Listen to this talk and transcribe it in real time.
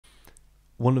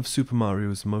One of Super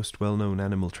Mario's most well-known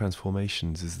animal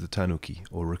transformations is the Tanuki,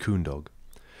 or raccoon dog.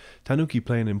 Tanuki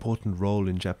play an important role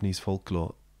in Japanese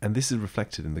folklore, and this is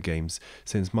reflected in the games,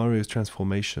 since Mario's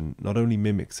transformation not only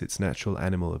mimics its natural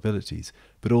animal abilities,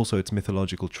 but also its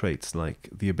mythological traits like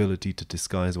the ability to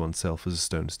disguise oneself as a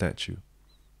stone statue.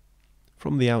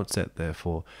 From the outset,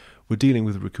 therefore, we're dealing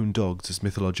with raccoon dogs as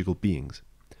mythological beings.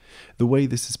 The way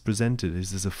this is presented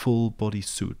is as a full-body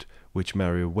suit which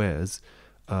Mario wears,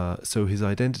 so his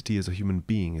identity as a human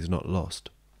being is not lost.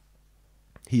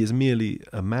 He is merely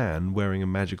a man wearing a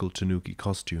magical Tanuki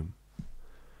costume.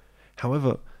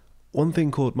 However, one thing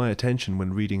caught my attention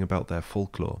when reading about their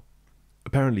folklore.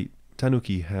 Apparently,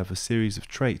 Tanuki have a series of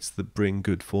traits that bring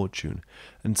good fortune,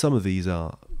 and some of these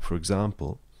are, for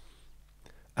example,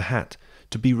 a hat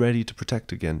to be ready to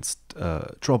protect against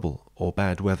trouble or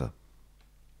bad weather.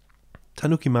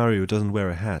 Tanuki Mario doesn't wear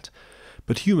a hat,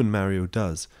 but human Mario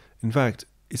does. In fact,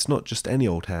 it's not just any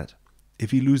old hat.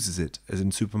 If he loses it, as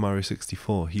in Super Mario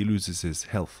 64, he loses his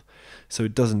health, so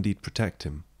it does indeed protect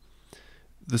him.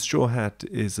 The straw hat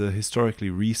is a historically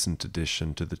recent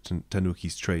addition to the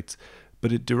Tanuki's traits,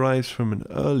 but it derives from an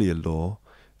earlier lore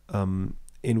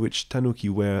in which Tanuki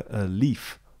wear a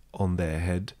leaf on their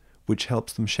head, which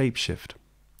helps them shapeshift.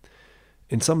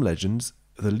 In some legends,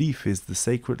 the leaf is the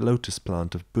sacred lotus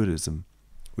plant of Buddhism,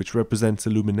 which represents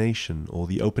illumination or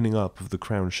the opening up of the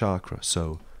crown chakra,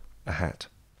 so a hat.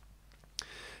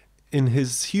 In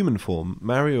his human form,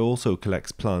 Mario also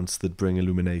collects plants that bring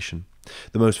illumination,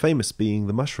 the most famous being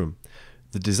the mushroom,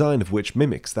 the design of which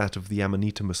mimics that of the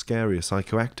Amanita muscaria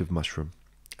psychoactive mushroom,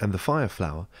 and the fire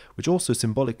flower, which also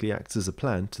symbolically acts as a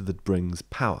plant that brings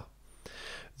power.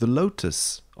 The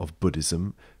lotus of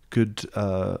Buddhism could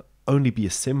only be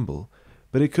a symbol,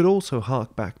 but it could also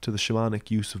hark back to the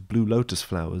shamanic use of blue lotus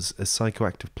flowers as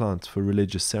psychoactive plants for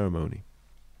religious ceremony.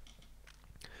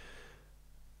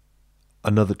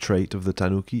 Another trait of the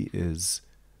Tanuki is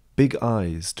big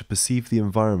eyes to perceive the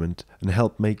environment and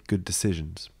help make good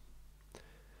decisions.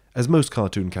 As most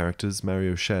cartoon characters,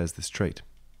 Mario shares this trait.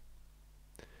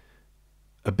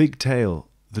 A big tail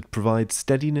that provides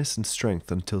steadiness and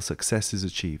strength until success is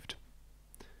achieved.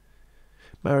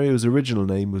 Mario's original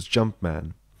name was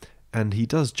Jumpman, and he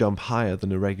does jump higher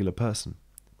than a regular person.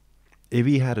 If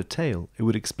he had a tail, it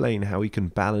would explain how he can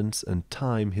balance and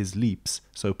time his leaps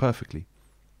so perfectly.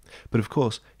 But of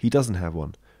course, he doesn't have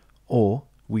one, or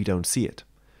we don't see it.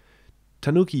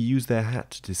 Tanuki use their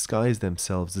hat to disguise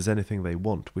themselves as anything they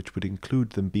want, which would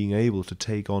include them being able to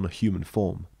take on a human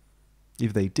form.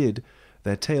 If they did,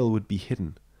 their tail would be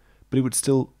hidden, but it would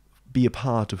still be a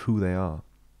part of who they are.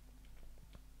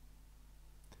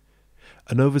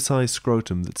 An oversized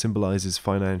scrotum that symbolizes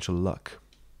financial luck.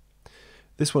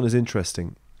 This one is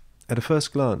interesting. At a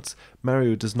first glance,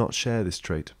 Mario does not share this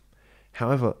trait.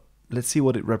 However, let's see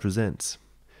what it represents.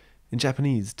 In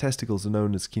Japanese, testicles are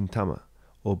known as kintama,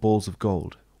 or balls of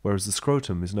gold, whereas the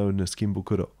scrotum is known as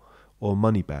kimbukuro, or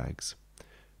money bags.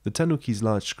 The Tanuki's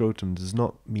large scrotum does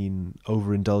not mean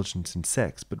overindulgence in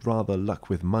sex, but rather luck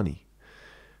with money.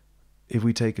 If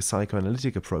we take a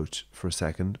psychoanalytic approach for a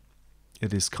second,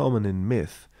 it is common in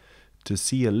myth to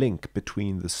see a link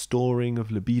between the storing of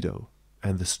libido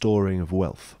and the storing of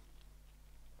wealth.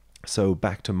 So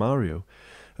back to Mario,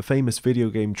 a famous video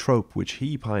game trope which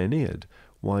he pioneered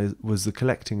was the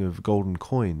collecting of golden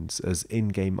coins as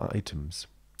in-game items.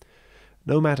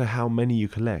 No matter how many you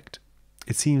collect,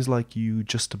 it seems like you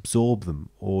just absorb them,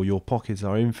 or your pockets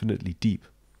are infinitely deep.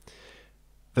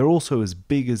 They're also as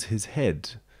big as his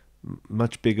head,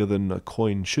 much bigger than a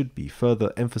coin should be,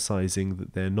 further emphasizing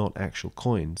that they're not actual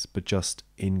coins, but just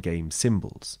in-game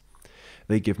symbols.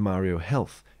 They give Mario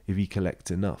health if he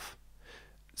collects enough.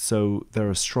 So there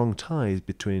are strong ties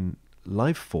between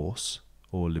life force,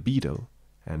 or libido,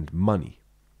 and money.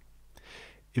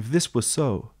 If this were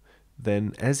so,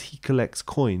 then as he collects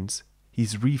coins,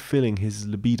 he's refilling his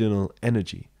libidinal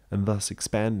energy, and thus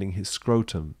expanding his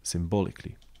scrotum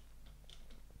symbolically.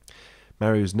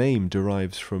 Mario's name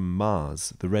derives from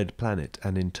Mars, the red planet,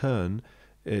 and in turn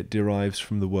it derives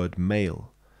from the word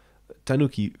male.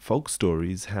 Tanuki folk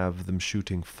stories have them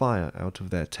shooting fire out of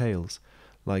their tails,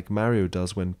 like Mario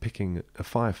does when picking a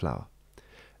fire flower.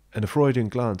 And a Freudian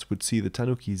glance would see the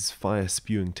Tanuki's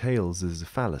fire-spewing tails as a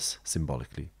phallus,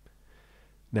 symbolically.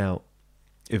 Now,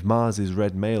 if Mars is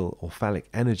red male or phallic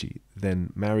energy,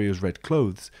 then Mario's red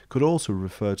clothes could also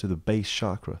refer to the base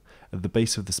chakra at the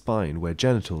base of the spine where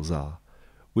genitals are,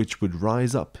 which would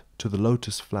rise up to the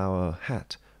lotus flower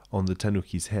hat on the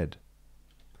Tanuki's head.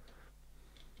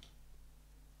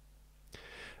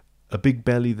 A big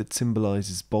belly that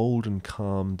symbolizes bold and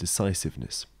calm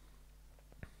decisiveness.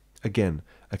 Again,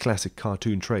 a classic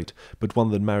cartoon trait, but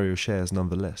one that Mario shares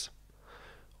nonetheless.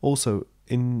 Also,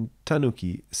 in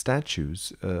Tanuki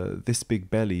statues, this big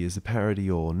belly is a parody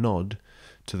or nod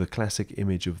to the classic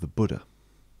image of the Buddha.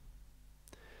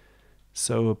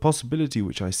 So a possibility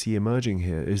which I see emerging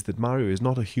here is that Mario is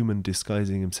not a human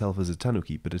disguising himself as a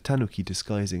Tanuki, but a Tanuki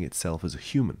disguising itself as a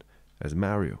human, as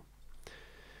Mario.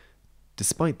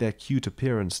 Despite their cute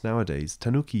appearance nowadays,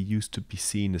 Tanuki used to be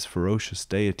seen as ferocious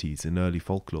deities in early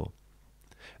folklore.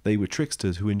 They were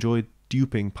tricksters who enjoyed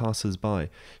duping passers-by,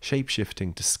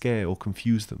 shape-shifting to scare or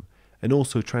confuse them, and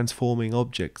also transforming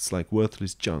objects like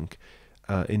worthless junk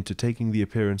into taking the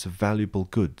appearance of valuable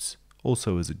goods,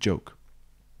 also as a joke.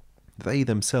 They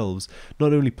themselves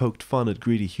not only poked fun at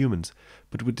greedy humans,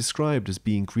 but were described as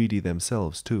being greedy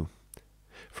themselves too.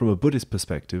 From a Buddhist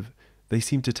perspective, they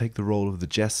seem to take the role of the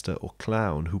jester or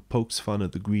clown who pokes fun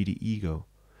at the greedy ego,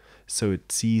 so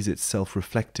it sees itself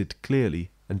reflected clearly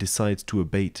and decides to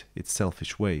abate its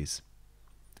selfish ways.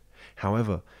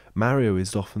 However, Mario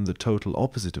is often the total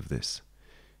opposite of this.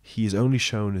 He is only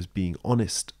shown as being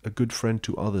honest, a good friend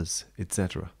to others,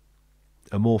 etc.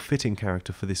 A more fitting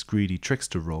character for this greedy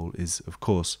trickster role is, of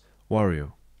course,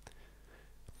 Wario.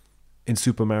 In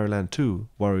Super Mario Land 2,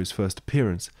 Wario's first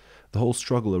appearance, the whole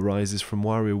struggle arises from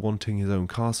Wario wanting his own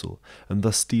castle, and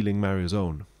thus stealing Mario's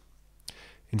own.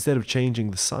 Instead of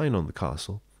changing the sign on the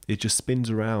castle, it just spins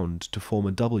around to form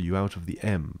a W out of the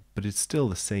M, but it's still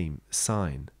the same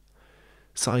sign.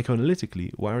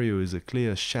 Psychoanalytically, Wario is a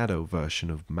clear shadow version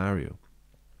of Mario.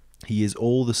 He is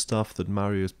all the stuff that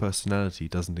Mario's personality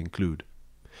doesn't include.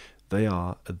 They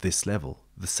are, at this level,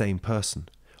 the same person,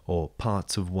 or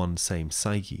parts of one same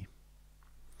psyche.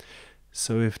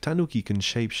 So if Tanuki can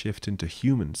shapeshift into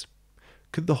humans,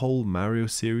 could the whole Mario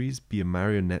series be a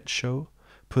marionette show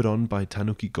put on by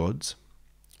Tanuki gods?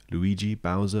 Luigi,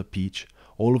 Bowser, Peach,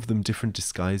 all of them different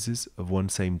disguises of one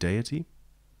same deity?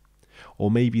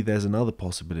 Or maybe there's another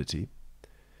possibility.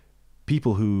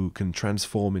 People who can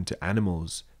transform into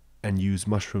animals and use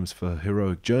mushrooms for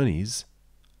heroic journeys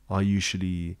are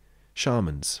usually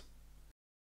shamans.